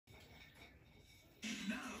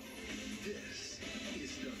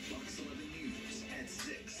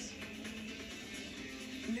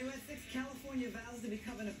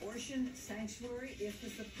become an abortion sanctuary if the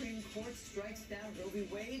Supreme Court strikes down Roe v.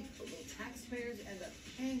 Wade, but will taxpayers end up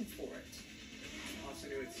paying for it? Also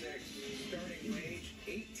new at 6, starting wage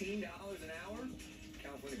 $18 an hour.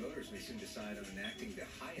 California voters may soon decide on enacting the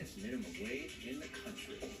highest minimum wage in the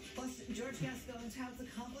country. Plus, George Gascon touts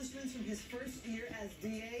accomplishments from his first year as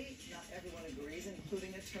DA. Not everyone agrees,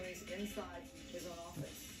 including attorneys inside his own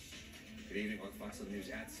office. Good evening. On Fox 11 News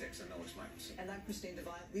at 6. I'm Elex Michaelson. And I'm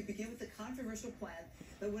Devine. We begin with the controversial plan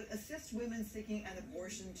that would assist women seeking an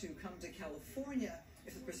abortion to come to California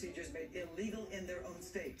if the procedure is made illegal in their own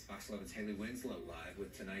state. Fox 11's Haley Winslow live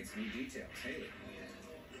with tonight's new details. Haley.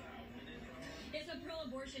 It's a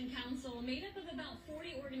pro-abortion council made up of about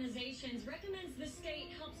 40 organizations recommends the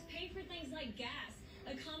state helps pay for things like gas,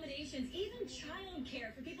 accommodations, even child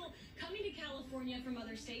care for people coming to California from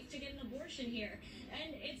other states to get an abortion here.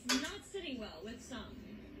 And it's not sitting well